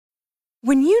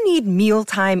When you need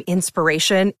mealtime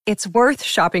inspiration, it's worth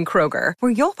shopping Kroger,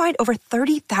 where you'll find over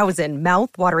 30,000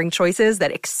 mouth-watering choices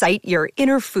that excite your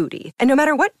inner foodie. And no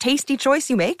matter what tasty choice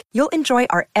you make, you'll enjoy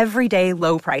our everyday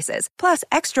low prices, plus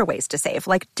extra ways to save,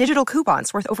 like digital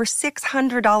coupons worth over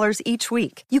 $600 each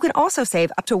week. You can also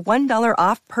save up to $1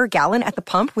 off per gallon at the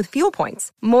pump with fuel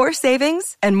points. More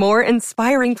savings and more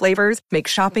inspiring flavors make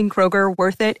shopping Kroger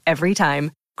worth it every time.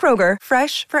 Kroger,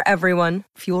 fresh for everyone.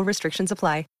 Fuel restrictions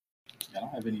apply. I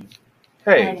don't have any.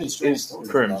 Hey, it's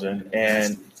Crimson,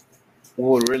 and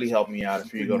what would really help me out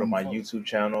if you go to my YouTube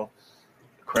channel,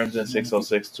 Crimson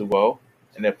 60620,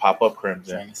 and then pop up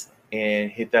Crimson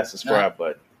and hit that subscribe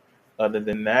button. Other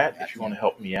than that, if you want to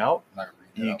help me out,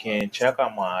 you can check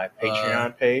out my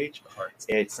Patreon page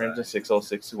at Crimson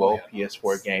 60620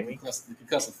 PS4 Gaming.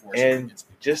 And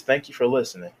just thank you for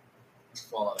listening.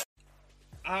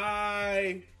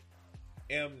 I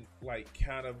am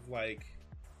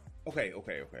Okay.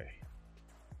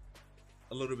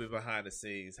 A little bit behind the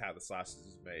scenes, how the sausage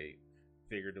is made,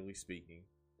 figuratively speaking,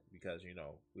 because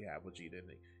we have Vegeta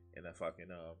in the fucking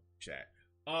chat.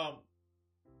 I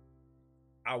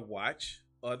watch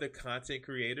other content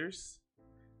creators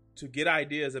to get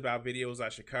ideas about videos I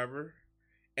should cover,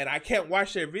 and I can't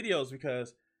watch their videos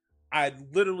because I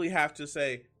literally have to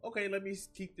say, okay, let me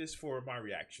keep this for my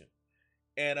reaction.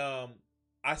 And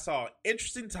I saw an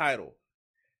interesting title.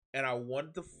 And I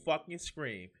wanted to fucking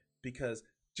scream because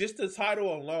just the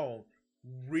title alone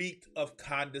reeked of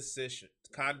condescension.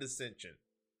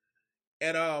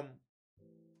 And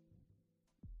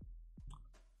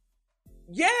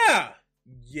yeah.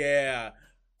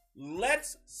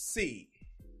 Let's see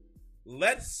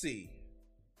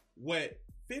what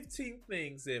 15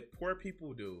 things that poor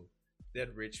people do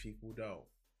that rich people don't.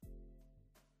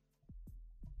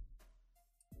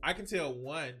 I can tell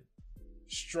one,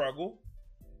 struggle.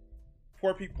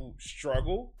 Poor people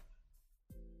struggle.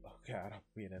 Oh God, I'm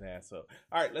being an asshole.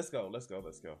 All right, let's go. Let's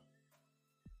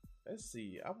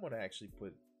see. I'm gonna actually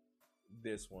put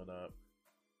this one up.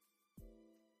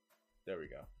 There we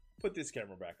go. Put this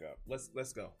camera back up.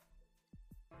 Let's go.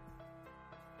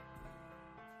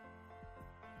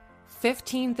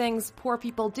 15 things poor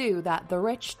people do that the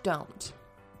rich don't.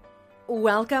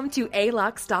 Welcome to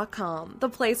alux.com, the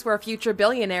place where future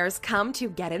billionaires come to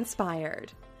get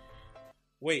inspired.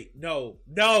 Wait, no,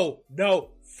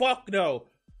 fuck no.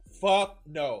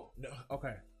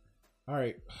 Okay. All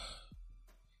right.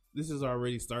 This is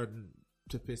already starting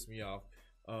to piss me off.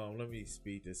 Let me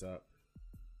speed this up.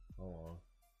 Hold on.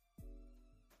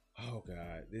 Oh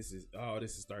God, this is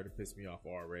starting to piss me off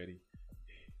already.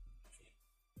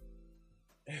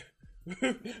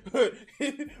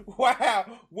 Wow,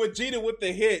 Vegeta with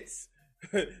the hits.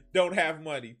 Don't have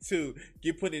money. 2,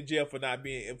 get put in jail for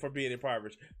being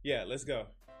impoverished. Yeah, let's go.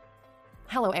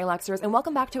 Hello, Aluxers, and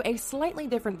welcome back to a slightly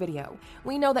different video.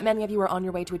 We know that many of you are on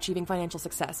your way to achieving financial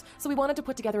success, so we wanted to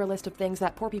put together a list of things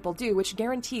that poor people do which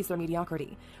guarantees their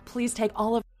mediocrity. Please take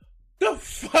all of the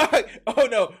fuck. Oh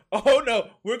no,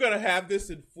 we're gonna have this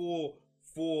in full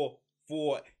 4K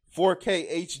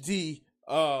HD.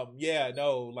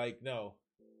 No.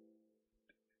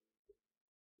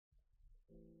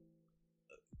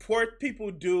 Poor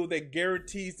people do that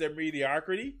guarantees their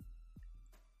mediocrity.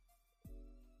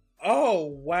 Oh,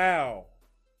 wow.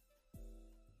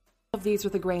 Of these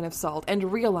with a grain of salt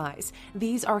and realize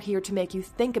these are here to make you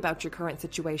think about your current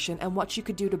situation and what you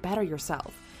could do to better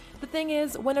yourself. The thing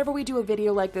is, whenever we do a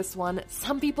video like this one,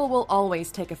 some people will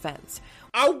always take offense.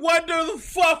 I wonder the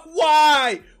fuck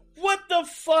why. What the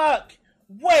fuck?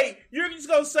 Wait, you're just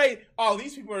gonna say, oh,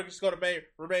 these people are just gonna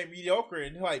remain mediocre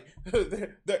and like,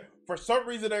 for some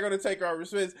reason they're gonna take our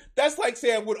respect. That's like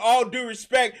saying, with all due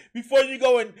respect, before you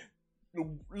go and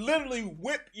literally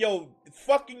whip your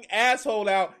fucking asshole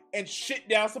out and shit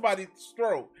down somebody's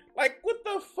throat. Like, what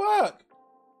the fuck?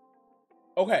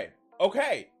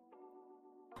 Okay.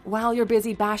 While you're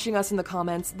busy bashing us in the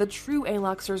comments, the true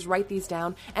Aluxers write these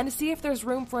down and see if there's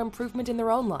room for improvement in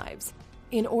their own lives.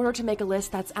 In order to make a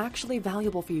list that's actually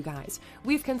valuable for you guys,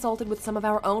 we've consulted with some of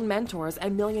our own mentors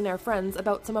and millionaire friends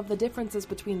about some of the differences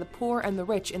between the poor and the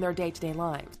rich in their day-to-day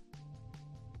lives.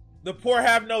 The poor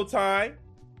have no time.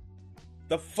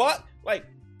 The fuck? Like,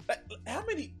 how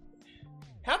many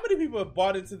people have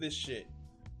bought into this shit?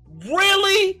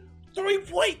 Really?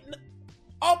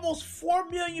 Almost 4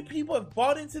 million people have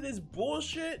bought into this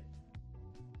bullshit?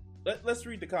 Let's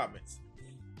read the comments.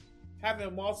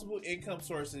 Having multiple income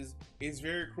sources is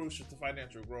very crucial to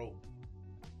financial growth.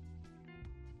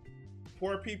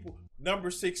 Poor people, number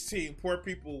 16, poor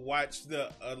people watch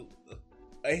the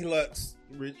Alux,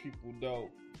 rich people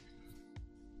don't.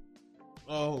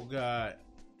 Oh, God.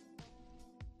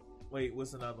 Wait,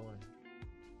 what's another one?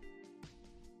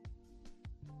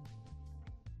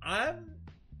 I'm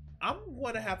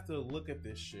gonna have to look at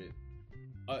this shit.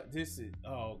 This is,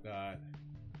 oh god,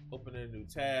 open a new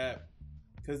tab,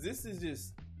 because this is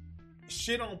just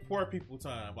shit on poor people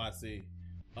time. I see.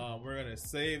 We're gonna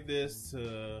save this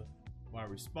to my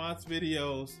response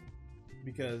videos,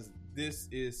 because this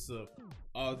is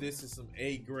some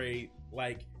A grade,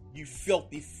 like, you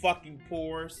filthy fucking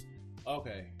pores.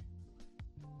 Okay.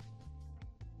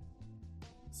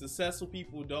 Successful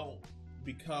people don't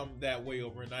become that way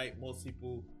overnight. Most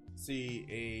people see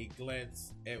a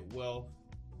glance at wealth.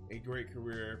 A great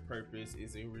career purpose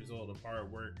is a result of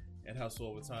hard work and hustle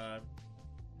over time.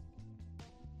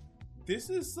 This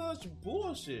is such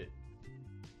bullshit.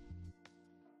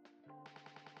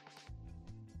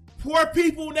 Poor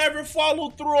people never follow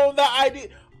through on the idea.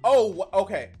 Oh,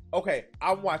 okay.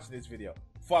 I'm watching this video.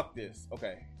 Fuck this.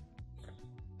 Okay.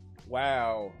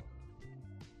 Wow.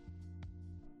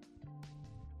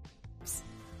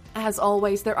 As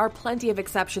always, there are plenty of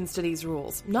exceptions to these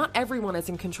rules. Not everyone is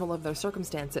in control of their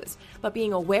circumstances, but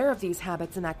being aware of these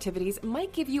habits and activities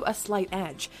might give you a slight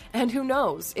edge. And who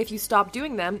knows, if you stop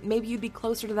doing them, maybe you'd be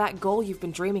closer to that goal you've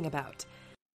been dreaming about.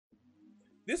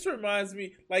 This reminds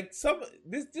me, like,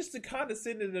 just the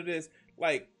condescending of this,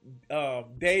 like,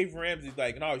 Dave Ramsey's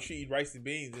like, no, you should eat rice and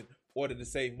beans in order to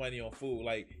save money on food,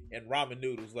 like, and ramen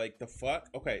noodles. Like, the fuck?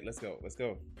 Okay, let's go.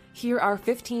 Here are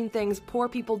 15 things poor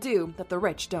people do that the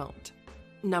rich don't.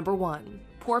 Number 1.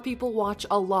 Poor people watch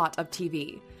a lot of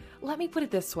TV. Let me put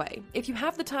it this way. If you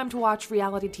have the time to watch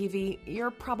reality TV, you're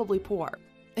probably poor.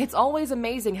 It's always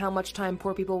amazing how much time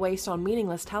poor people waste on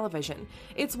meaningless television.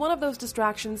 It's one of those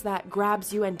distractions that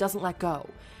grabs you and doesn't let go.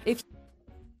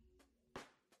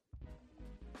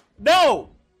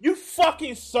 No! You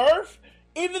fucking surf?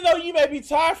 Even though you may be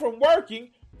tired from working,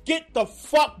 get the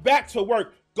fuck back to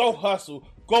work. Go hustle.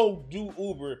 Go do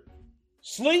Uber.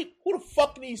 Sleep? Who the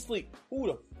fuck needs sleep? Who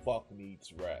the fuck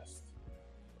needs rest?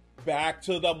 Back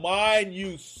to the mine,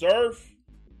 you surf.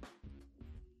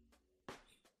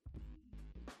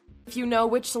 If you know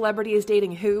which celebrity is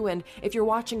dating who, and if you're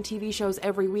watching TV shows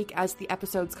every week as the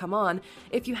episodes come on,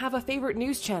 if you have a favorite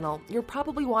news channel, you're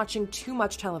probably watching too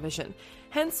much television.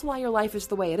 Hence why your life is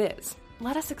the way it is.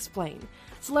 Let us explain.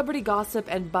 Celebrity gossip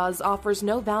and buzz offers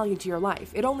no value to your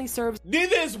life. It only serves...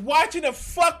 Neither is watching a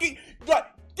fucking...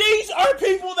 These are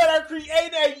people that are creating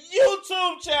a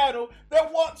YouTube channel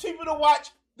that want people to watch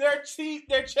their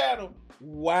channel.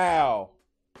 Wow.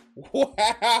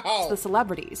 The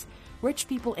celebrities. Rich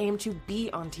people aim to be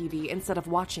on TV instead of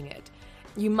watching it.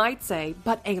 You might say,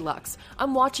 but Alux,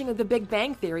 I'm watching The Big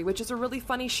Bang Theory, which is a really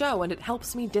funny show, and it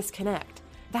helps me disconnect.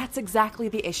 That's exactly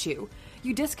the issue.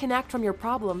 You disconnect from your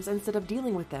problems instead of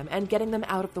dealing with them and getting them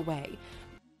out of the way.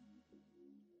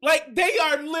 Like, they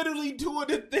are literally doing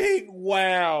the thing.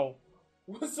 Wow.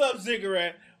 What's up,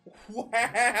 Ziggurat?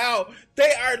 Wow.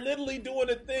 They are literally doing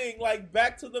the thing. Like,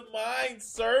 back to the mind,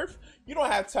 surf. You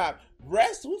don't have time.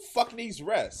 Rest? Who the fuck needs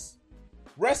rest?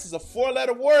 Rest is a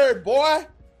 4-letter word, boy.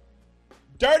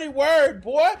 Dirty word,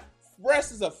 boy.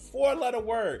 Rest is a 4-letter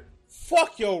word.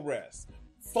 Fuck your rest.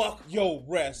 Fuck your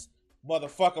rest.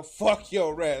 Motherfucker, fuck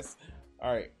your rest.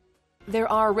 All right.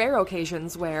 There are rare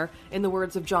occasions where, in the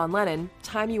words of John Lennon,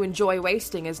 time you enjoy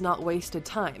wasting is not wasted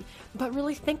time. But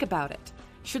really think about it.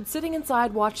 Should sitting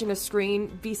inside watching a screen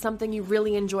be something you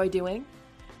really enjoy doing?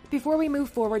 Before we move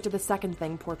forward to the second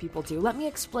thing poor people do, let me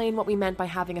explain what we meant by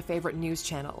having a favorite news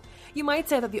channel. You might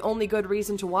say that the only good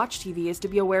reason to watch TV is to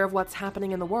be aware of what's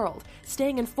happening in the world,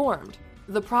 staying informed.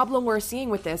 The problem we're seeing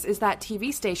with this is that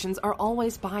TV stations are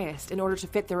always biased in order to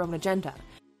fit their own agenda.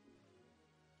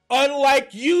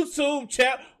 Unlike YouTube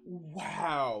channel.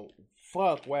 Wow.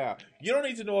 Fuck, wow. You don't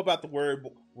need to know about the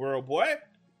world, boy.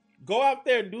 Go out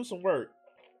there and do some work.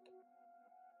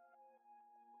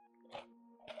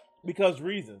 Because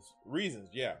reasons,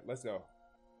 yeah, let's go.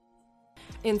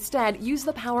 Instead, use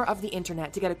the power of the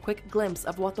internet to get a quick glimpse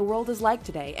of what the world is like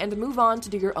today and move on to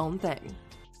do your own thing.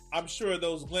 I'm sure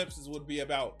those glimpses would be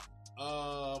about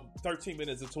 13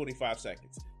 minutes and 25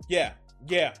 seconds. Yeah.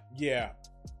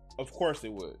 Of course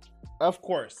it would. Of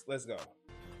course. Let's go.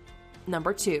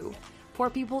 Number 2.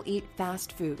 Poor people eat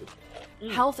fast food.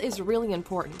 Health is really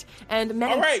important, and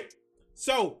many... All right.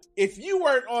 So, if you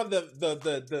weren't on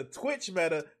the Twitch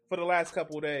meta for the last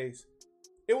couple of days,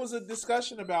 it was a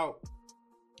discussion about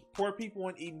poor people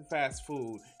and eating fast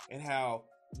food and how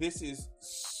this is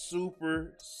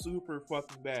super, super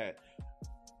fucking bad.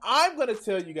 I'm gonna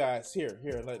tell you guys here.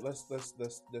 Let's do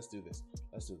this. Let's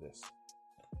do this.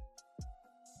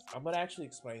 I'm gonna actually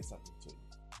explain something to you.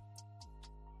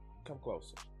 Come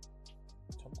closer.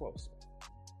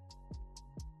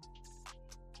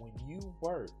 when you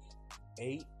work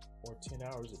 8 or 10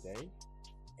 hours a day,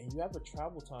 and you have a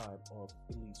travel time of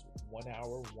at least 1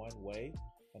 hour one way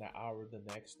and an hour the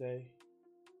next day,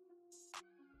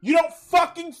 you don't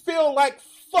fucking feel like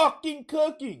fucking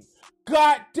cooking.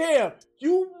 God damn,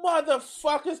 you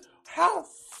motherfuckers. How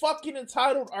fucking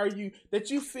entitled are you that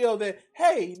you feel that,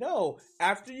 hey, no,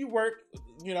 after you work,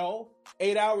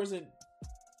 8 hours and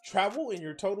travel and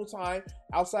your total time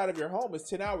outside of your home is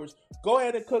 10 hours, go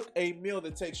ahead and cook a meal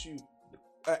that takes you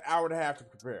an hour and a half to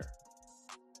prepare.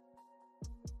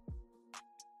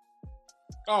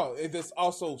 Oh, it's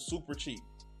also super cheap.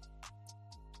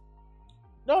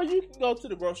 No, you can go to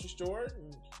the grocery store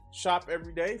and shop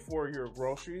every day for your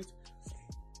groceries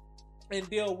and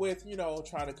deal with,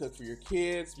 trying to cook for your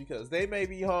kids because they may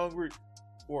be hungry,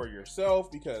 or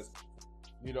yourself because,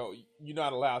 you're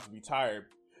not allowed to be tired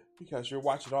because you're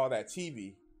watching all that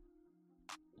TV.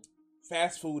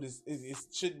 Fast food is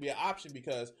shouldn't be an option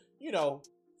because,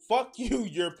 fuck you,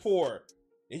 you're poor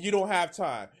and you don't have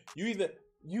time. You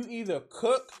either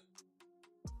cook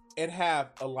and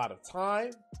have a lot of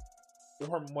time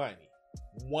or money.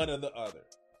 One or the other.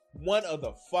 One or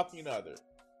the fucking other.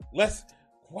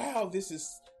 Wow, this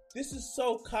is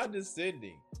so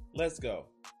condescending. Let's go.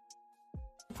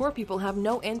 Poor people have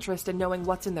no interest in knowing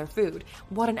what's in their food,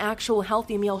 what an actual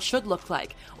healthy meal should look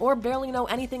like, or barely know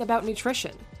anything about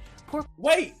nutrition.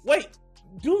 Wait.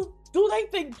 Do they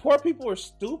think poor people are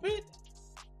stupid?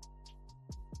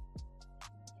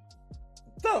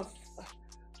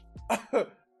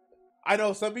 I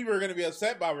know some people are going to be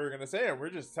upset by what we're going to say, and we're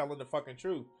just telling the fucking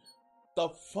truth. The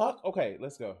fuck? Okay,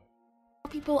 let's go.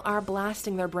 People are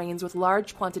blasting their brains with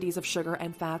large quantities of sugar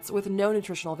and fats with no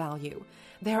nutritional value.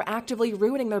 They are actively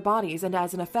ruining their bodies, and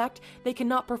as an effect, they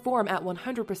cannot perform at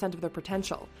 100% of their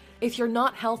potential. If you're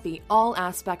not healthy, all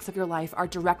aspects of your life are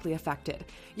directly affected.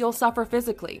 You'll suffer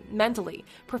physically, mentally,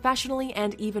 professionally,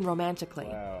 and even romantically.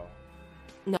 Wow.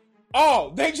 No.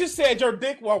 Oh, they just said your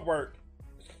dick won't work.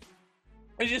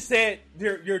 They just said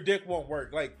your dick won't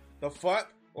work. Like, the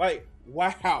fuck? Like,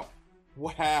 wow.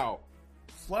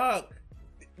 Fuck.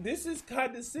 This is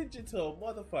condescension to a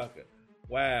motherfucker.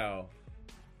 Wow.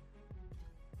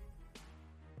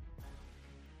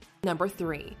 Number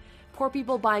 3. Poor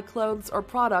people buy clothes or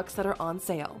products that are on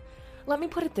sale. Let me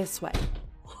put it this way.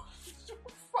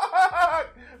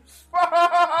 Fuck!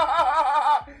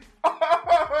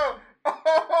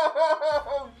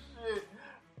 Oh, shit.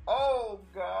 Oh,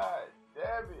 God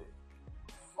damn it.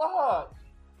 Fuck.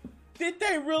 Did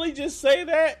they really just say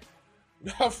that?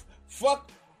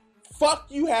 Fuck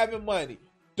you having money.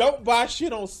 Don't buy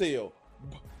shit on sale.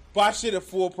 Buy shit at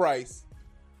full price.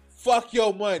 Fuck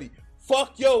your money.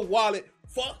 Fuck your wallet.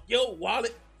 Fuck your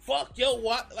wallet. Fuck your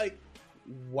wallet. Like,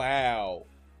 wow.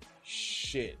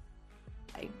 Shit.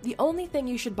 The only thing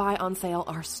you should buy on sale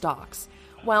are stocks.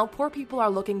 While poor people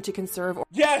are looking to conserve...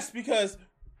 Yes, because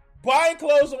buying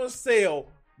clothes on sale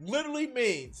literally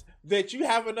means that you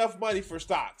have enough money for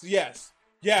stocks. Yes.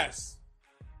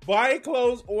 Buying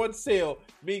clothes on sale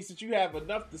means that you have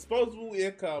enough disposable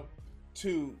income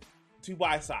to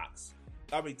buy stocks.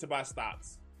 To buy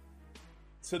stocks.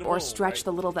 Or stretch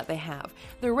the little that they have.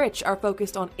 The rich are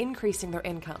focused on increasing their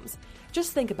incomes.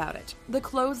 Just think about it. The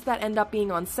clothes that end up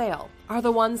being on sale are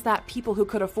the ones that people who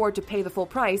could afford to pay the full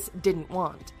price didn't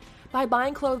want. By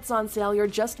buying clothes on sale, you're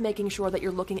just making sure that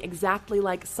you're looking exactly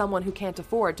like someone who can't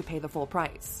afford to pay the full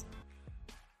price.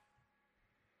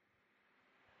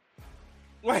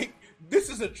 Like, this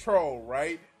is a troll,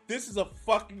 right? This is a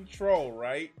fucking troll,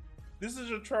 right? This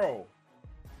is a troll.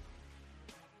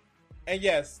 And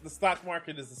yes, the stock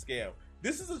market is a scam.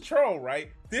 This is a troll, right?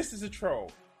 This is a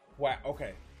troll. Wow,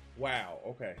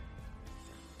 okay.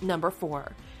 Number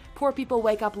 4. Poor people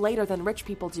wake up later than rich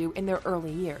people do in their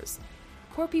early years.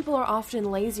 Poor people are often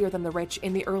lazier than the rich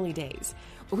in the early days.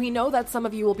 We know that some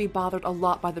of you will be bothered a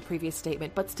lot by the previous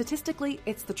statement, but statistically,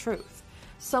 it's the truth.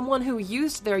 Someone who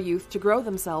used their youth to grow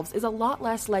themselves is a lot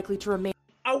less likely to remain...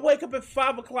 I wake up at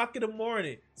 5 o'clock in the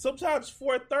morning, sometimes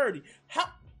 4:30. How?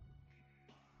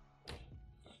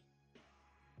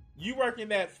 You working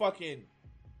that fucking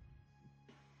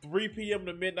 3 p.m.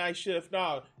 to midnight shift?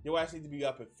 No, your ass need to be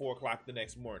up at 4 o'clock the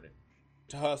next morning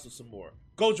to hustle some more.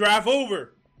 Go drive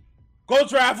Uber.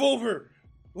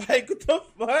 Like, what the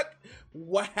fuck?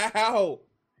 Wow.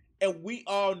 And we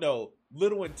all know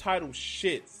little entitled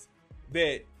shits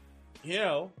that,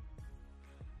 the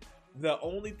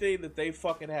only thing that they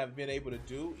fucking have been able to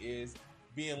do is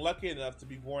being lucky enough to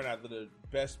be born out of the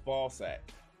best ball sack.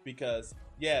 Because,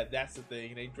 yeah, that's the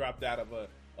thing. They dropped out of a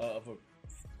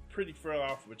pretty frail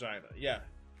off vagina. Yeah.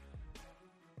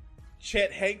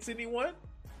 Chet Hanks, anyone?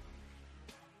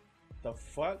 The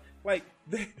fuck? Like,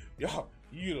 y'all,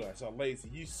 you guys are lazy.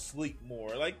 You sleep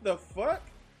more. Like, the fuck?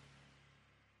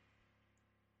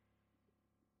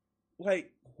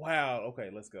 Like, wow. Okay,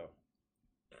 let's go.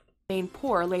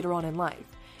 Poor later on in life.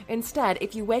 Instead,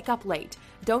 if you wake up late,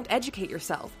 don't educate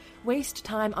yourself, waste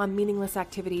time on meaningless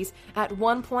activities, at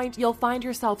one point you'll find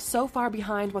yourself so far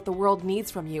behind what the world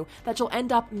needs from you that you'll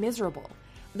end up miserable.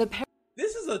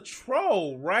 This is a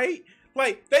troll, right?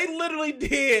 Like, they literally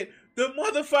did the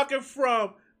motherfucker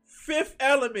from Fifth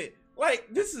Element. Like,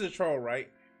 this is a troll, right?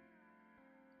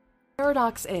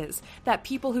 Paradox is that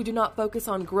people who do not focus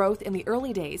on growth in the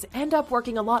early days end up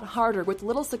working a lot harder with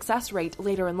little success rate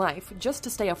later in life just to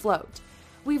stay afloat.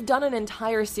 We've done an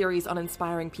entire series on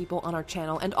inspiring people on our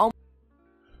channel and all.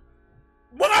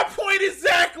 My point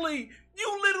exactly!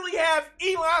 You literally have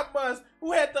Elon Musk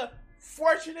who had the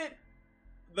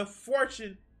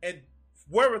fortune and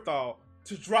wherewithal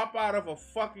to drop out of a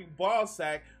fucking ball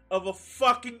sack of a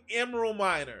fucking emerald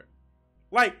miner.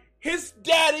 Like, his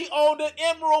daddy owned an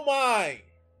emerald mine.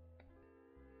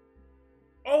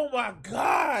 Oh my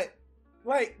God.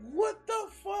 Like, what the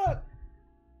fuck?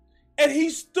 And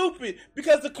he's stupid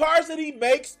because the cars that he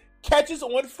makes catches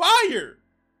on fire.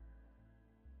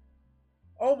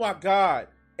 Oh my God.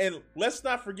 And let's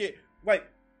not forget, like,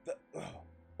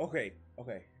 okay.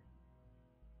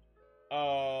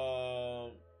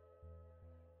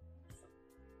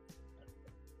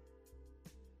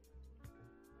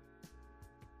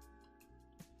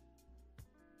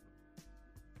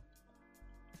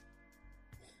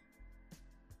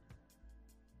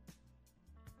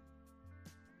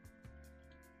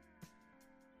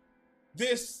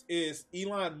 This is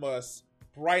Elon Musk's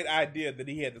bright idea that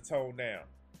he had to tone down.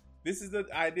 This is the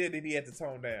idea that he had to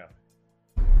tone down.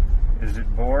 Is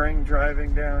it boring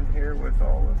driving down here with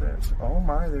all of this? Oh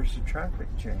my, there's a traffic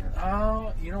jam.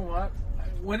 You know what?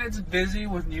 When it's busy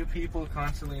with new people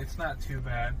constantly, it's not too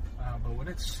bad. But when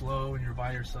it's slow and you're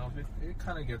by yourself, it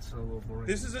kind of gets a little boring.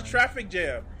 This is a traffic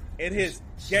jam in his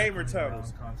gamer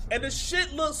tunnels. And the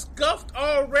shit looks scuffed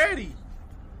already.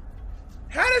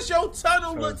 How does your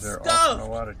tunnel look scuffed? A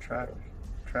lot of traffic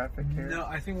here? No,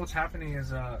 I think what's happening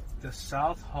is the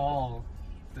South Hall,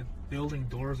 the building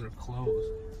doors are closed.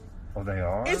 Oh, they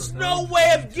are? It's no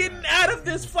way of getting out of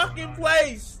this fucking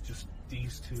place. Just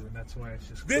these two, and that's why it's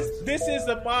just this is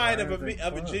the mind of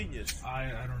a genius.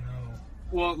 I don't know.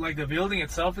 Well, like the building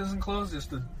itself isn't closed,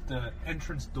 just the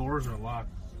entrance doors are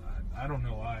locked. I don't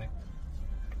know why.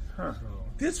 Huh. So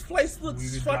this place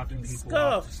looks fucking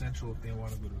scuffed. Central if they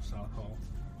want to go to South Hall.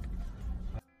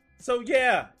 So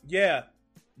yeah.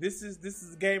 This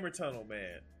is Gamer Tunnel,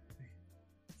 man.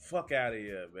 Fuck out of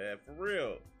here, man. For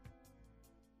real.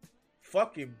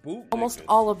 Fucking boot. Almost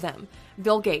all of them,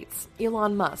 Bill Gates,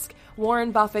 Elon Musk,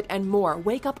 Warren Buffett, and more,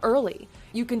 wake up early.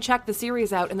 You can check the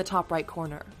series out in the top right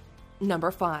corner.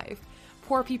 Number 5.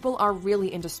 Poor people are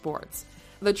really into sports.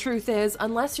 The truth is,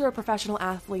 unless you're a professional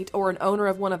athlete or an owner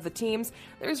of one of the teams,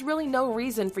 there's really no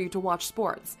reason for you to watch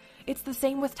sports. It's the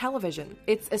same with television.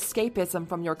 It's escapism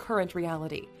from your current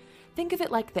reality. Think of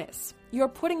it like this. You're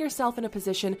putting yourself in a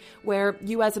position where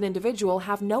you as an individual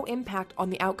have no impact on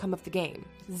the outcome of the game.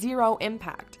 Zero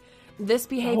impact. This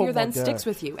behavior then sticks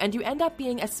with you, and you end up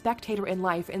being a spectator in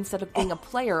life instead of being a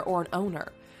player or an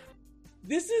owner.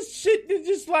 This is shit that's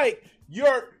just like,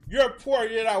 you're poor,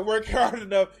 you're not working hard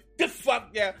enough. The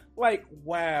fuck yeah. Like,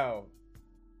 wow.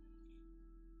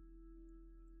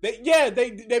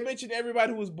 They mentioned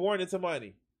everybody who was born into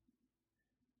money.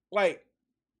 Like,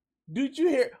 did you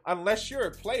hear? Unless you're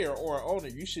a player or an owner,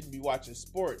 you shouldn't be watching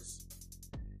sports.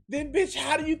 Then, bitch,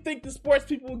 how do you think the sports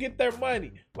people will get their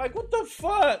money? Like, what the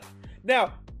fuck?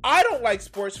 Now, I don't like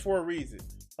sports for a reason.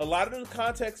 A lot of the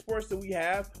contact sports that we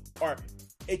have are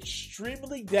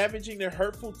extremely damaging and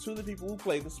hurtful to the people who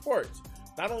play the sports.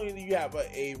 Not only do you have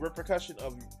a repercussion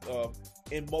of,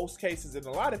 in most cases, in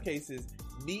a lot of cases,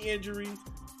 knee injuries,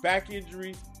 back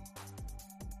injuries,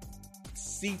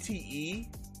 CTE.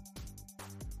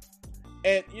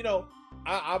 And, you know,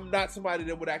 I'm not somebody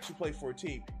that would actually play for a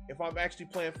team. If I'm actually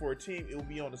playing for a team, it will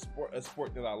be on a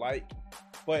sport that I like.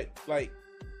 But, like,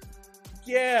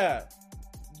 yeah.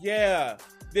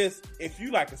 If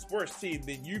you like a sports team,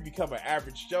 then you become an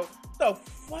average Joe. The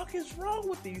fuck is wrong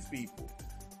with these people?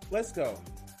 Let's go.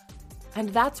 And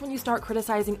that's when you start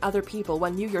criticizing other people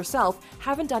when you yourself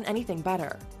haven't done anything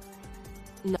better.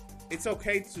 No. It's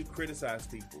okay to criticize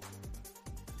people.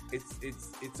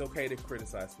 It's okay to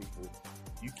criticize people.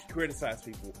 You can criticize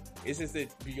people. It's just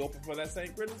that be open for that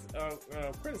same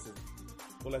criticism.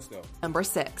 Well, let's go. Number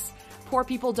 6. Poor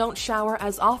people don't shower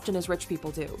as often as rich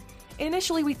people do.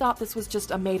 Initially, we thought this was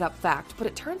just a made-up fact, but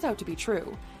it turns out to be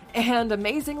true. And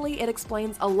amazingly, it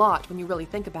explains a lot when you really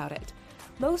think about it.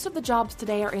 Most of the jobs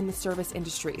today are in the service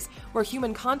industries, where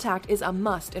human contact is a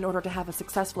must in order to have a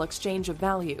successful exchange of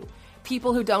value.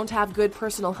 People who don't have good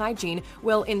personal hygiene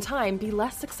will, in time, be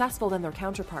less successful than their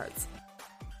counterparts.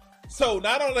 So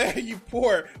not only are you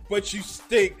poor, but you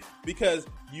stink because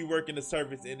you work in the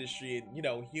service industry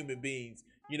and, human beings,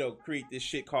 create this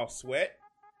shit called sweat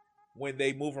when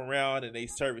they move around and they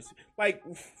service. Like,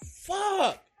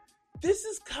 fuck! This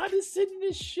is condescending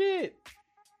as shit.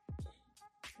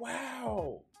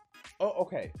 Wow. Oh,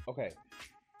 okay.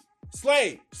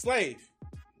 Slave.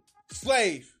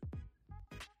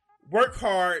 Work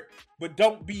hard, but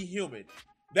don't be human.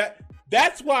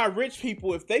 That's why rich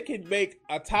people, if they can make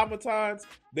automatons,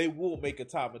 they will make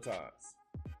automatons.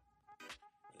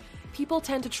 People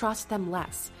tend to trust them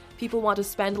less. People want to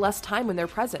spend less time in their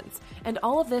presence, and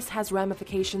all of this has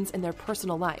ramifications in their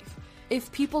personal life.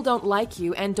 If people don't like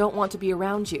you and don't want to be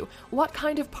around you, what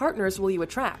kind of partners will you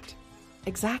attract?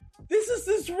 Exactly. This is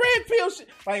this red pill shit.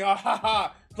 Like,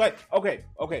 Like, okay.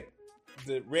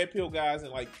 The red pill guys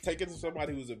and, taking to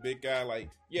somebody who's a big guy,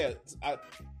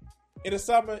 in the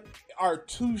summer, are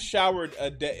 2 showered a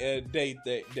day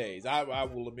days. I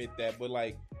will admit that. But,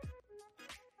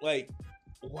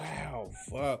 wow,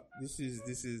 fuck. This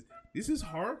is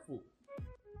harmful.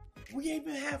 We ain't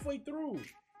been halfway through.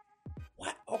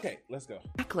 What? Okay, let's go.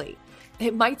 Exactly.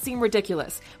 It might seem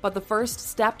ridiculous, but the first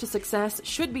step to success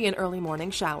should be an early morning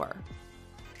shower.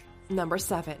 Number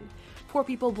 7. Poor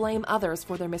people blame others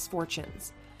for their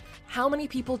misfortunes. How many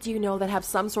people do you know that have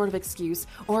some sort of excuse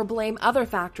or blame other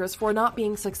factors for not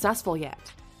being successful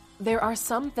yet? There are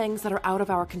some things that are out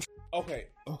of our control. Okay,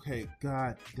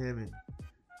 god damn it.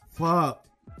 Fuck.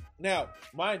 Now,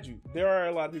 mind you, there are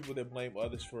a lot of people that blame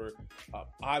others for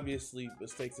obviously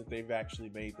mistakes that they've actually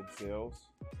made themselves.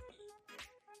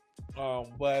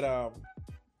 But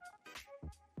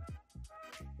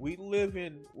we live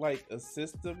in a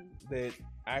system that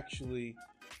actually,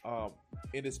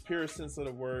 in its pure sense of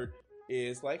the word,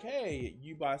 is hey,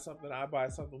 you buy something, I buy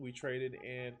something, we traded,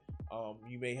 and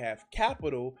you may have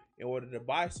capital in order to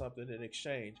buy something in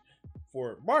exchange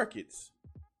for markets.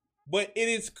 But it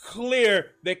is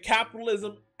clear that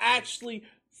capitalism actually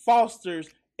fosters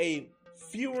a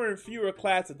fewer and fewer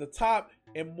class at the top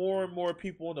and more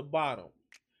people on the bottom.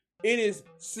 It is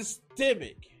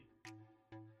systemic.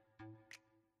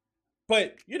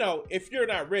 But, if you're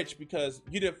not rich because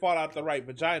you didn't fall out the right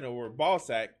vagina or ball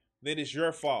sack, then it's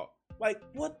your fault.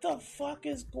 What the fuck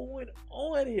is going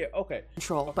on here? Okay.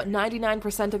 Control, but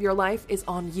 99% of your life is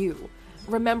on you.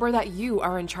 Remember that you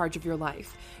are in charge of your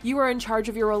life. You are in charge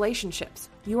of your relationships.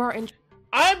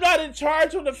 I'm not in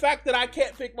charge of the fact that I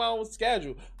can't pick my own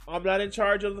schedule. I'm not in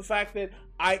charge of the fact that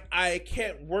I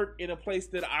can't work in a place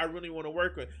that I really want to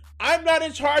work with. I'm not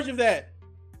in charge of that.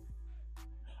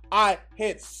 I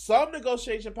had some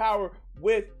negotiation power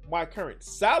with my current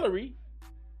salary,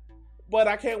 but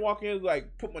I can't walk in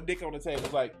put my dick on the table.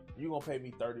 You gonna pay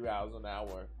me $30 an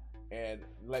hour and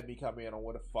let me come in on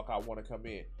what the fuck I want to come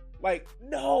in.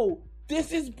 No,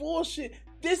 this is bullshit.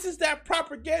 This is that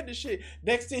propaganda shit.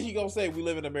 Next thing he gonna say, we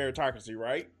live in a meritocracy,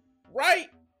 right? Right?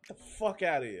 Get the fuck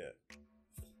out of here.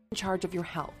 In charge of your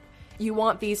health. You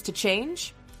want these to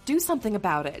change? Do something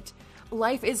about it.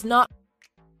 Life is not...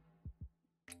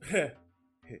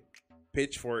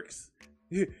 Pitchforks.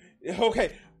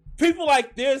 Okay, people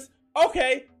like this,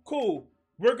 okay, cool.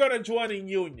 We're gonna join a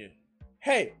union.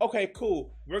 Hey, okay,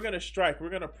 cool. We're gonna strike.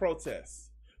 We're gonna protest.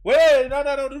 Wait, no,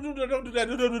 don't do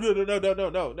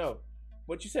that. No.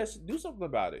 But you said do something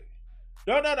about it.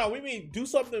 No. We mean do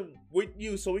something with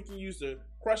you so we can use the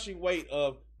crushing weight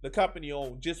of the company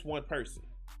on just one person.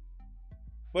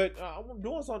 But I'm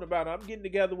doing something about it. I'm getting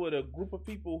together with a group of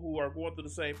people who are going through the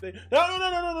same thing. No.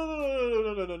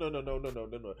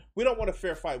 We don't want a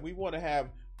fair fight. We want to have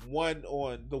one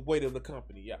on the weight of the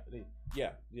company.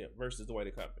 Yeah, versus the weight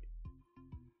of the company.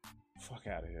 Fuck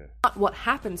out of here. Not what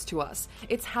happens to us.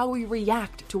 It's how we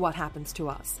react to what happens to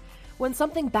us. When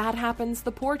something bad happens,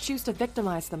 the poor choose to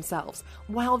victimize themselves,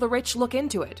 while the rich look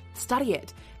into it, study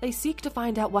it. They seek to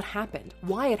find out what happened,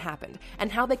 why it happened,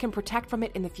 and how they can protect from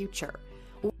it in the future.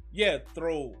 Yeah,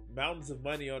 throw mountains of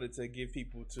money on it to give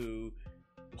people to,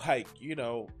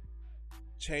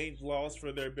 change laws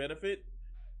for their benefit.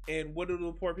 And what do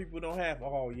the poor people don't have?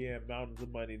 Oh, yeah, mountains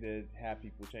of money to have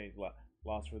people change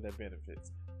laws for their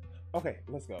benefits. Okay,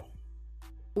 let's go.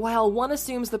 While one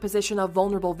assumes the position of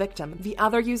vulnerable victim, the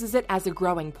other uses it as a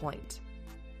growing point.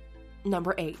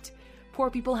 Number 8. Poor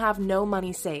people have no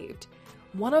money saved.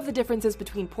 One of the differences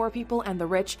between poor people and the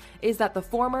rich is that the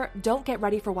former don't get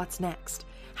ready for what's next.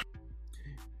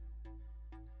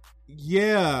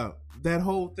 Yeah, that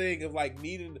whole thing of like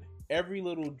needing every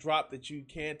little drop that you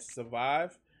can to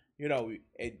survive, you know,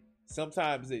 and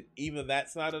sometimes even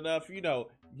that's not enough, you know.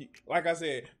 Like I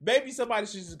said, maybe somebody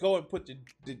should just go and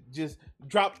just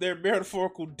drop their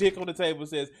metaphorical dick on the table and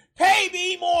says, "Pay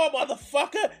me more,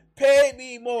 motherfucker! Pay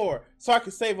me more, so I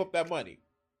can save up that money."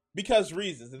 Because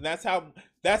reasons, and that's how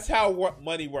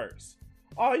money works.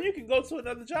 Oh, you can go to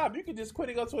another job. You can just quit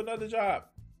and go to another job.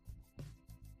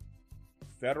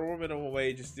 Federal minimum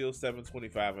wage is still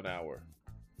 $7.25 an hour.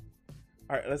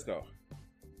 All right, let's go.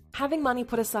 Having money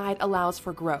put aside allows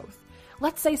for growth.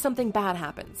 Let's say something bad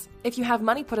happens. If you have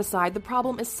money put aside, the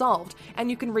problem is solved, and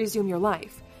you can resume your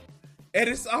life. And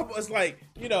it's almost like,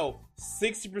 you know,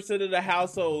 60% of the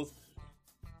households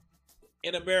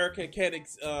in America can't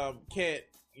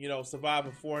you know, survive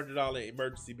a $400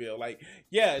 emergency bill. Like,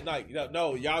 yeah, like,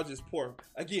 no, y'all just poor.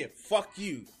 Again, fuck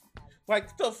you.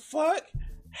 Like, the fuck?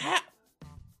 How?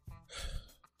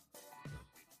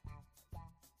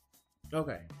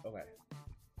 Okay.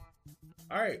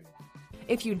 All right.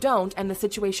 If you don't, and the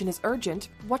situation is urgent,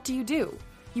 what do?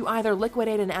 You either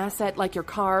liquidate an asset like your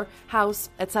car, house,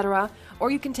 etc.,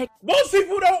 or you can take... Most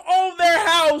people don't own their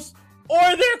house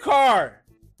or their car.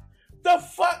 The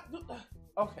fuck?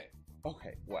 Okay.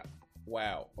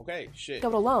 Wow. Okay, shit.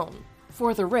 ...out alone.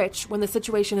 For the rich, when the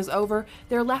situation is over,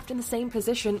 they're left in the same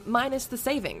position minus the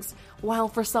savings, while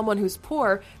for someone who's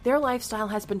poor, their lifestyle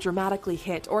has been dramatically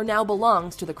hit or now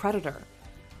belongs to the creditor.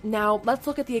 Now, let's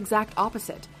look at the exact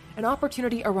opposite. An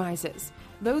opportunity arises.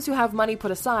 Those who have money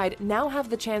put aside now have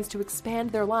the chance to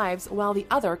expand their lives, while the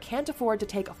other can't afford to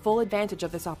take full advantage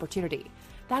of this opportunity.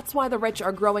 That's why the rich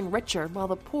are growing richer while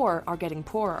the poor are getting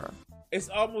poorer. It's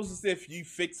almost as if you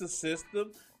fix a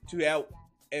system to be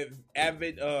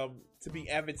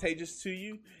advantageous to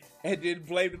you, and then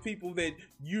blame the people that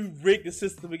you rigged the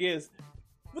system against.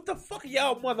 What the fuck are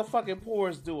y'all motherfucking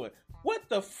poors doing? What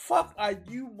the fuck are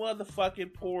you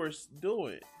motherfucking poors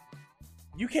doing?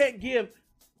 You can't give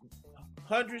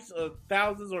hundreds of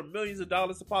thousands or millions of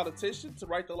dollars to politicians to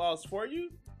write the laws for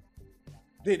you?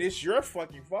 Then it's your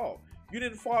fucking fault. You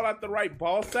didn't fall out the right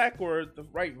ball sack or the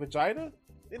right vagina?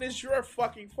 Then it's your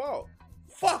fucking fault.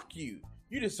 Fuck you.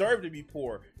 You deserve to be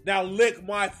poor. Now lick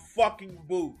my fucking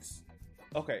boots.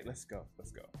 Okay, let's go.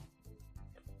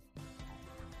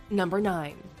 Number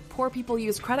 9. Poor people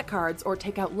use credit cards or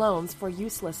take out loans for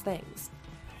useless things.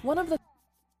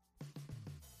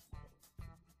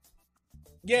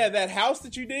 Yeah, that house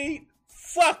that you need?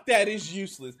 Fuck that is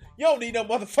useless. You don't need no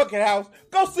motherfucking house.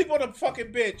 Go sleep on a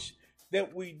fucking bench.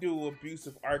 That we do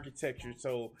abusive architecture,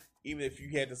 so even if you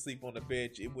had to sleep on the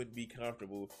bench, it wouldn't be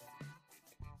comfortable.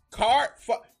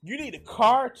 You need a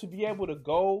car to be able to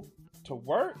go to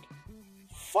work?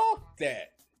 Fuck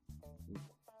that.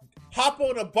 Hop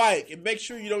on a bike and make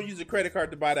sure you don't use a credit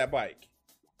card to buy that bike.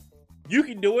 You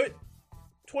can do it.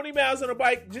 20 miles on a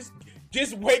bike,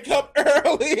 just wake up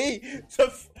early.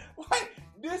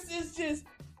 This is just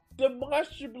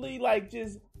demonstrably like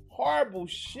just horrible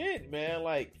shit, man.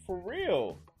 Like, for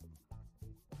real.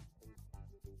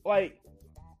 Like,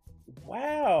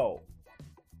 wow.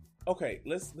 Okay,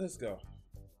 let's go.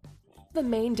 The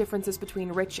main differences between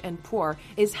rich and poor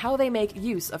is how they make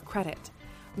use of credit.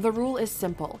 The rule is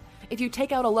simple. If you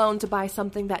take out a loan to buy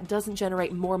something that doesn't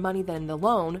generate more money than the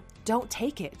loan, don't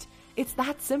take it. It's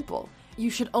that simple. You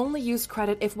should only use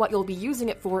credit if what you'll be using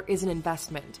it for is an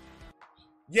investment.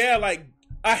 Yeah, like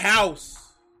a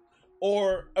house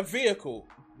or a vehicle.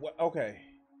 Okay.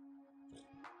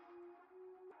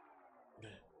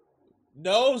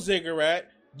 No, Ziggurat.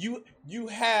 You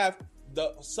have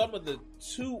some of the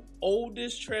two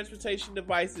oldest transportation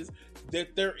devices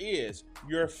that there is.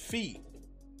 Your feet.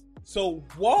 So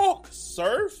walk,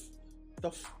 surf.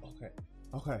 Okay.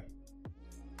 All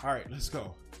right, let's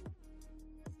go.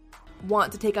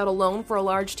 Want to take out a loan for a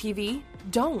large TV?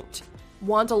 Don't.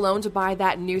 Want a loan to buy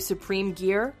that new Supreme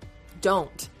gear?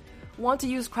 Don't. Want to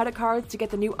use credit cards to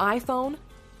get the new iPhone?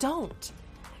 Don't.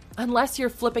 Unless you're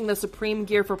flipping the Supreme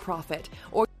gear for profit,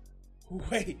 or...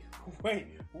 Wait.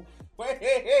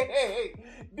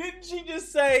 Didn't she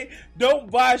just say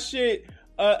don't buy shit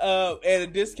at a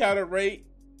discounted rate?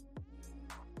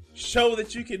 Show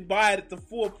that you can buy it at the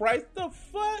full price? The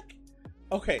fuck?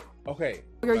 Okay.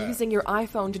 You're using your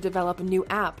iPhone to develop a new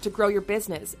app to grow your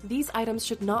business. These items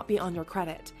should not be on your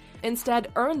credit. Instead,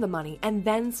 earn the money and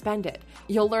then spend it.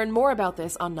 You'll learn more about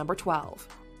this on number 12.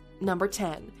 Number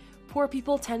 10. Poor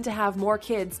people tend to have more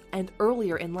kids and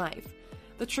earlier in life.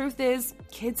 The truth is,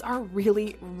 kids are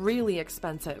really, really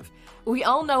expensive. We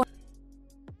all know...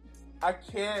 I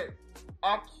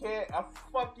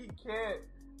fucking can't.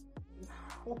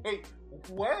 Wait,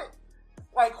 what?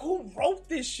 Like, who wrote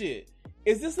this shit?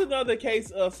 Is this another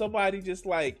case of somebody just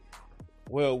like,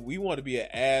 well, we want to be an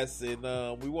ass and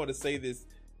we want to say this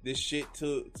shit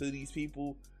to these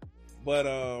people, but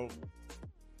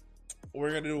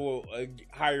we're gonna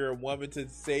hire a woman to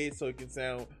say it so it can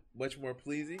sound much more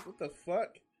pleasing? What the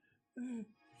fuck?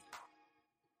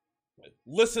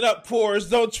 Listen up, poors.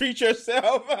 Don't treat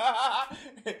yourself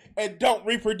and don't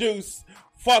reproduce.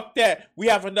 Fuck that. We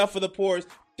have enough of the poors.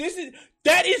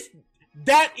 That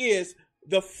is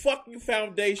the fucking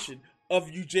foundation of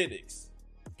eugenics.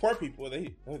 Poor people,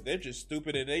 they're just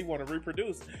stupid and they want to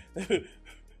reproduce.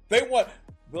 They want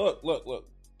look.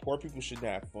 Poor people shouldn't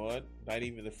have fun. Not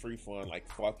even the free fun like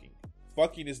fucking.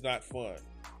 Fucking is not fun.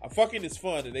 Fucking is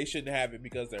fun and they shouldn't have it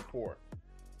because they're poor.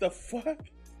 The fuck?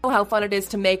 How fun it is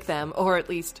to make them, or at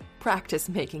least practice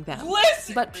making them.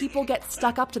 Listen! But people get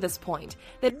stuck up to this point.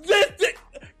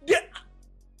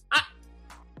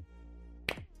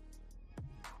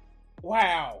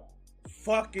 Wow.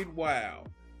 Fucking wow.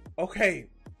 Okay.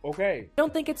 I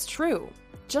don't think it's true.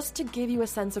 Just to give you a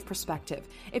sense of perspective,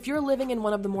 if you're living in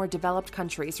one of the more developed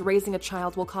countries, raising a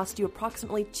child will cost you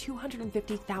approximately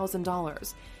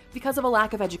 $250,000. Because of a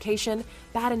lack of education,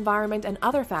 bad environment, and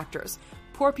other factors,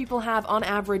 poor people have, on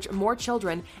average, more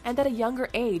children and at a younger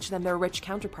age than their rich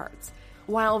counterparts.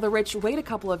 While the rich wait a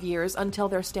couple of years until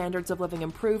their standards of living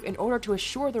improve in order to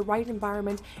assure the right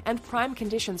environment and prime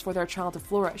conditions for their child to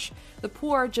flourish, the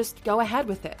poor just go ahead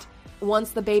with it.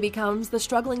 Once the baby comes, the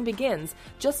struggling begins.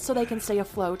 Just so they can stay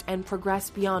afloat and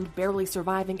progress beyond barely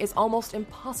surviving is almost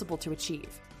impossible to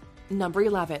achieve. Number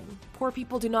 11. Poor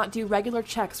people do not do regular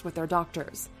checks with their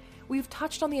doctors. We've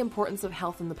touched on the importance of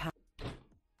health in the past.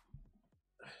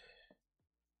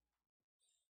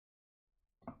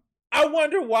 I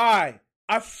wonder why.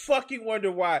 I fucking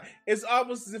wonder why. It's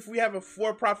almost as if we have a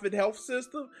for-profit health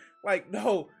system. Like,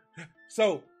 no.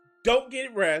 So, don't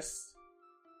get rest.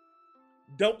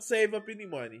 Don't save up any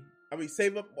money. I mean,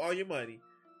 save up all your money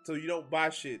so you don't buy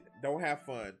shit. Don't have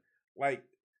fun. Like,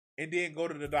 and then go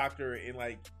to the doctor and,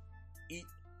 like, eat.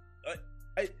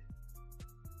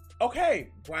 Okay.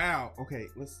 Wow. Okay,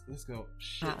 let's go.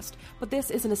 Shit. But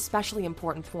this is an especially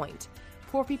important point.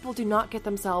 Poor people do not get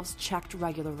themselves checked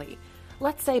regularly.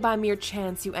 Let's say by mere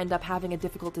chance you end up having a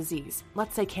difficult disease.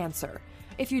 Let's say cancer.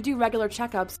 If you do regular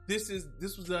checkups... This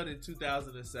was done in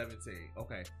 2017.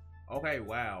 Okay,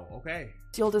 wow, okay.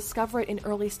 You'll discover it in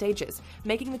early stages,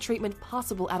 making the treatment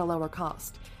possible at a lower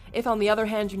cost. If, on the other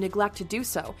hand, you neglect to do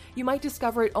so, you might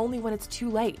discover it only when it's too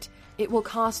late. It will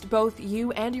cost both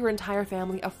you and your entire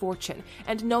family a fortune,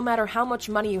 and no matter how much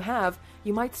money you have,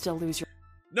 you might still lose your...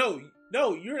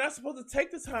 No, you're not supposed to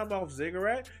take the time off,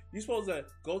 Ziggurat. You're supposed to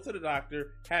go to the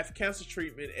doctor, have cancer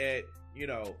treatment at,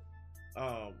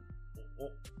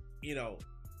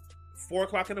 4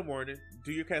 o'clock in the morning,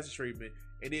 do your cancer treatment,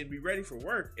 and then be ready for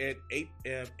work at 8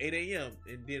 a.m.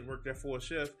 and then work their full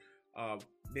shift.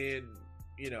 Then,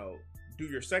 do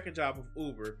your second job of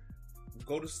Uber,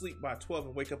 go to sleep by 12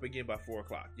 and wake up again by 4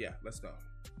 o'clock. Yeah, let's go.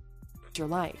 Your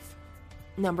life.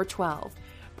 Number 12.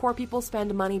 Poor people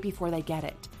spend money before they get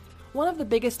it. One of the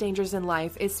biggest dangers in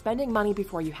life is spending money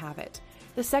before you have it.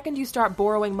 The second you start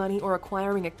borrowing money or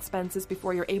acquiring expenses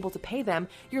before you're able to pay them,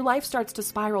 your life starts to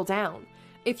spiral down.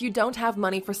 If you don't have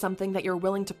money for something that you're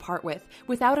willing to part with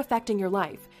without affecting your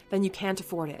life, then you can't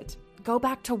afford it. Go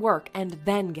back to work and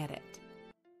then get it.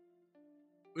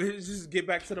 Let's just get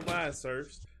back to the mind,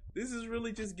 sirs. This is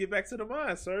really just get back to the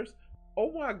mind, sirs.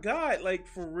 Oh my God, like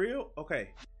for real?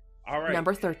 Okay. All right.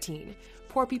 Number 13.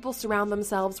 Poor people surround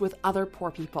themselves with other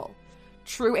poor people.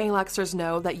 True Aluxers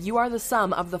know that you are the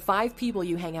sum of the 5 people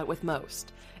you hang out with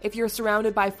most. If you're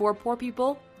surrounded by 4 poor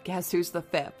people, guess who's the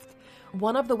 5th?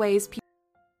 One of the ways people...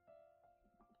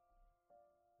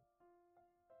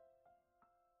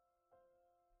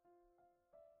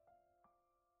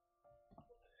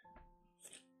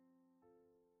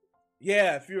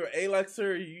 Yeah, if you're an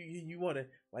Aluxer, you want to,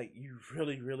 like, you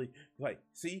really, like,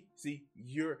 see,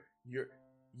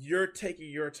 you're taking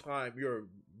your time, your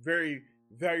very,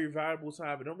 very valuable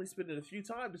time, and only spending a few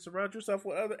time to surround yourself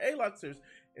with other Aluxers,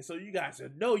 and so you guys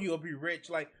know you'll be rich.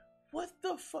 Like, what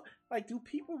the fuck? Like, do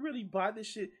people really buy this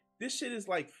shit? This shit is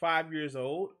like 5 years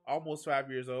old, almost 5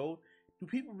 years old. Do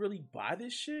people really buy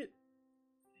this shit?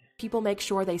 People make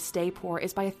sure they stay poor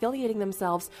is by affiliating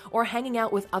themselves or hanging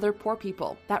out with other poor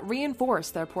people that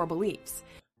reinforce their poor beliefs.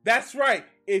 That's right.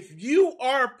 If you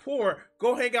are poor,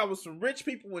 go hang out with some rich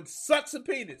people and suck some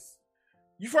penis.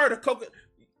 You've heard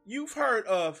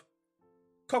of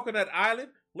Coconut Island?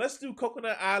 Let's do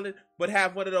Coconut Island, but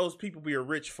have one of those people be a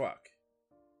rich fuck.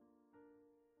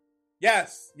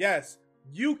 Yes.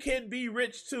 You can be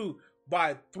rich too,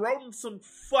 by throwing some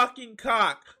fucking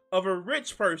cock of a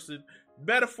rich person,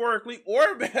 metaphorically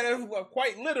or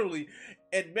quite literally,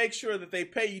 and make sure that they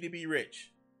pay you to be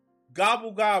rich.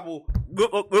 Gobble gobble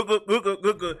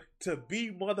to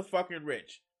be motherfucking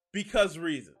rich because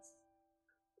reasons.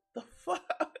 The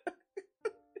fuck?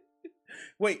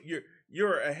 Wait,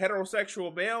 you're a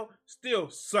heterosexual male? Still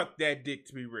suck that dick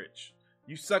to be rich.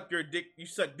 You suck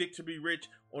dick to be rich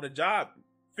on a job.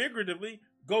 Figuratively,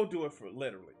 go do it for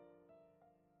literally.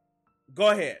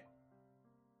 Go ahead.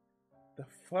 The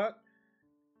fuck?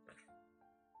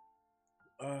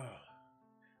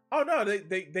 Oh no,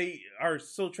 they are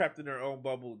so trapped in their own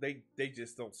bubble. They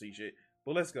just don't see shit.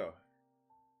 But let's go.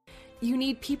 You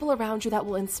need people around you that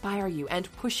will inspire you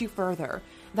and push you further,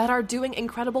 that are doing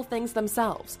incredible things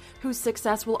themselves, whose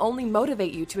success will only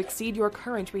motivate you to exceed your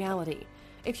current reality.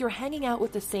 If you're hanging out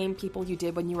with the same people you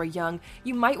did when you were young,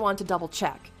 you might want to double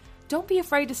check. Don't be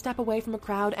afraid to step away from a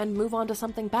crowd and move on to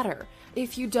something better.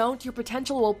 If you don't, your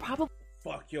potential will probably...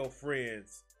 Fuck your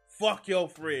friends. Fuck your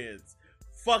friends.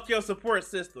 Fuck your support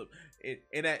system.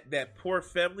 And that poor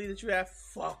family that you have,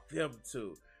 fuck them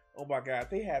too. Oh my God,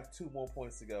 they have 2 more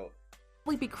points to go.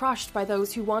 Be crushed by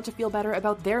those who want to feel better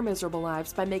about their miserable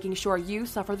lives by making sure you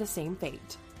suffer the same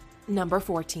fate. Number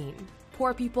 14.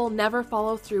 Poor people never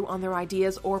follow through on their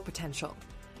ideas or potential.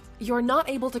 You're not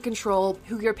able to control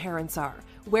who your parents are,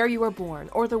 where you were born,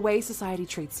 or the way society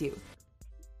treats you.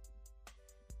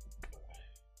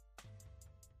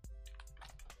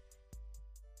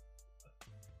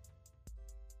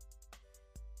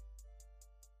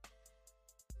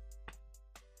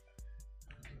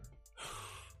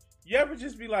 You ever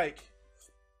just be like,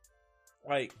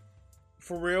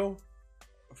 for real?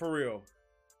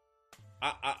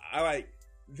 I like,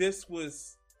 this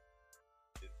was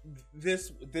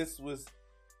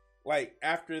like,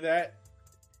 after that,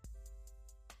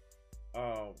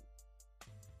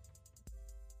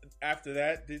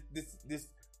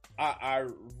 I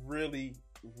really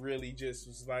just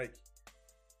was like,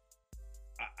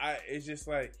 it's just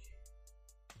like,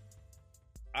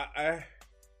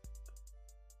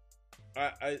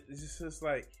 it's just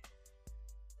like,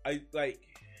 I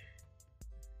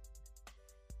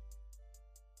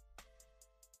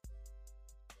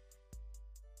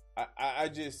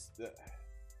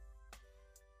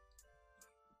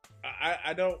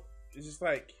don't, it's just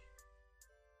like,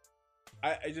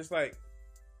 I just like,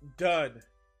 done.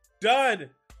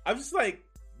 I'm just like,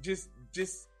 just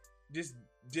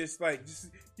like,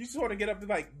 you just want to get up and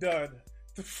like, done.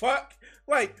 The fuck?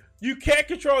 Like, you can't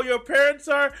control your parents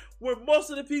are, where most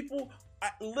of the people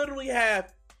literally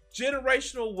have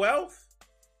generational wealth.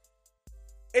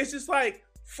 It's just like,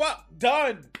 fuck,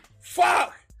 done.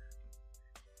 Fuck.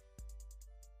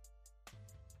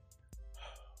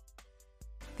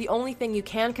 The only thing you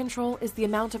can control is the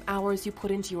amount of hours you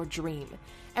put into your dream.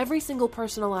 Every single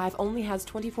person alive only has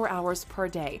 24 hours per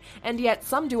day, and yet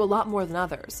some do a lot more than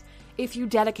others. If you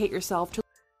dedicate yourself to...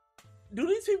 Do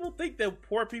these people think that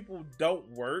poor people don't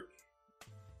work?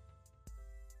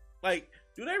 Like,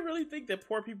 do they really think that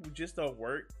poor people just don't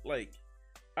work? Like,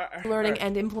 learning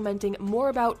and implementing more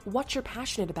about what you're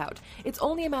passionate about. It's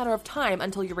only a matter of time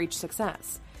until you reach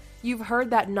success. You've heard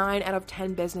that 9 out of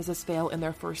 10 businesses fail in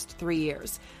their first 3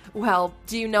 years. Well,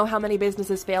 do you know how many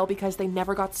businesses fail because they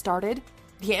never got started?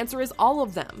 The answer is all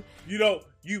of them. You know,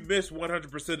 you miss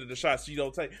 100% of the shots you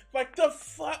don't take. Like, the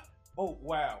fuck? Oh,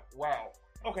 wow.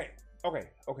 Okay.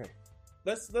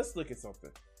 Let's look at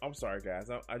something. I'm sorry, guys.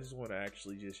 I just want to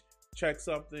actually just check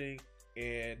something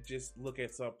and just look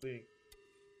at something.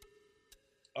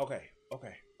 Okay.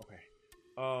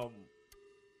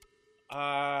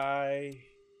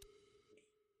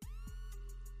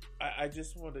 I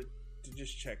just wanted to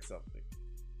just check something.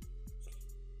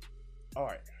 All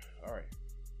right,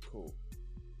 cool.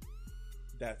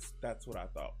 That's what I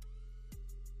thought.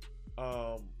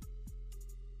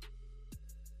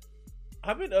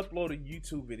 I've been uploading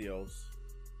YouTube videos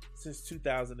since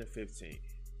 2015.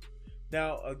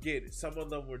 Now, again, some of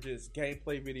them were just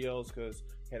gameplay videos because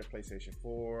I had a PlayStation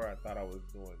 4. I thought I was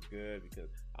doing good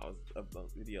because I was uploading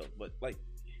videos. But, like,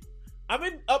 I've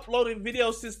been uploading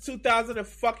videos since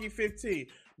 2015.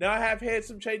 Now, I have had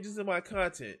some changes in my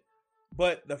content.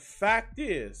 But the fact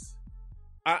is,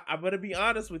 I'm going to be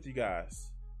honest with you guys.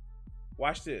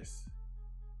 Watch this.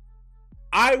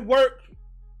 I work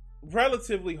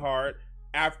relatively hard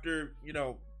after, you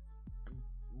know,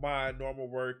 my normal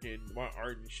work and my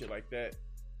art and shit like that.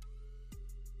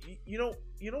 You don't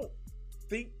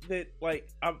think that, like,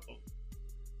 I'm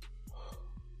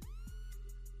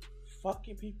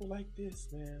fucking people like this,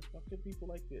 man. Fucking people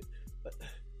like this.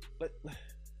 But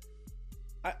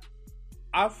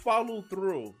I follow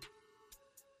through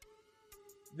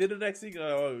Then the next thing,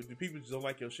 oh, the people just don't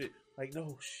like your shit. Like,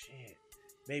 no shit.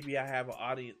 Maybe I have an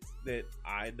audience that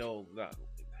I know. Not.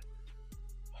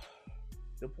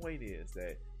 The point is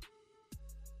that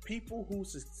people who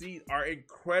succeed are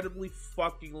incredibly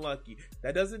fucking lucky.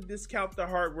 That doesn't discount the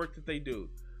hard work that they do.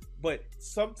 But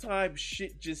sometimes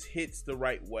shit just hits the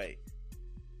right way.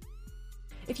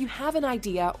 If you have an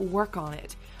idea, work on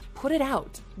it. Put it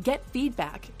out. Get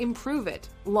feedback. Improve it.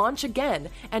 Launch again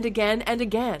and again and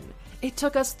again. It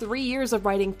took us 3 years of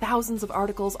writing thousands of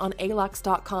articles on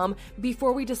alux.com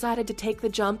before we decided to take the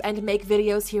jump and make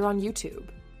videos here on YouTube.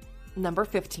 Number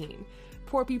 15.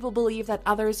 Poor people believe that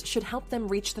others should help them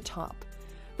reach the top.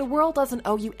 The world doesn't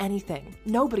owe you anything.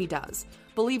 Nobody does.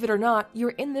 Believe it or not,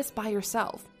 you're in this by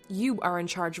yourself. You are in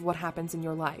charge of what happens in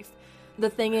your life.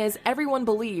 The thing is, everyone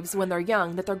believes when they're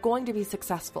young that they're going to be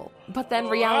successful. But then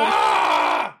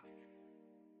reality...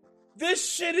 This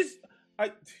shit is...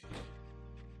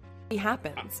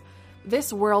 happens.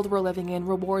 This world we're living in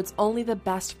rewards only the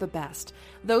best of the best.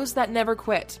 Those that never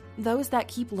quit. Those that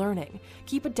keep learning,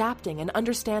 keep adapting, and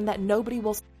understand that nobody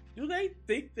will... Do they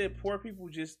think that poor people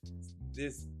just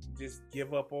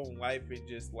give up on life and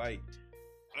just like...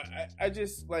 I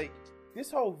just like...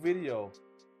 This whole video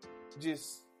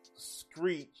just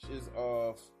screeches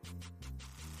of,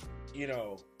 you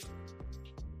know...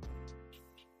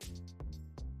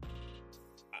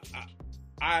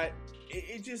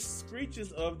 It just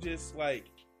screeches of just like,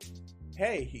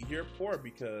 hey, you're poor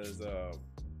because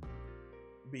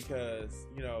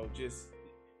you know, just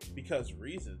because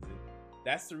reasons. And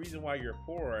that's the reason why you're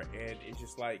poor, and it's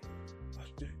just like,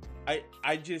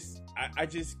 I just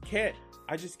can't.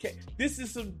 This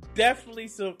is definitely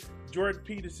some Jordan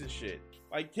Peterson shit.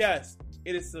 Like, yes,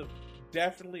 it is some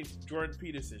definitely Jordan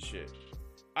Peterson shit.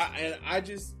 I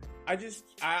just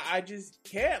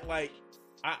can't, like.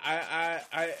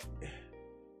 I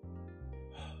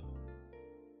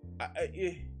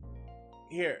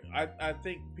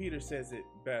think Peter says it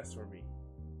best for me.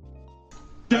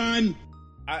 Done.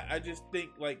 I just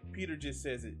think like Peter just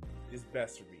says it is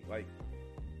best for me.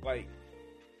 Like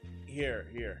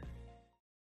here.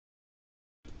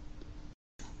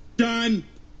 Done.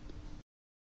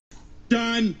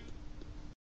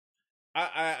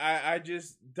 I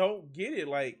just don't get it.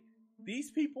 Like,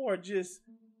 these people are just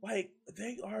like,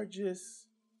 they are just,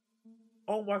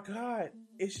 oh my God,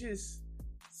 it's just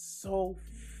so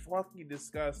fucking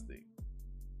disgusting.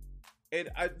 And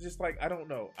I just like, I don't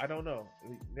know.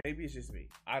 Maybe it's just me.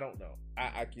 I don't know.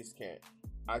 I just can't.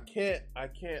 I fucking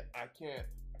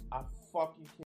can't.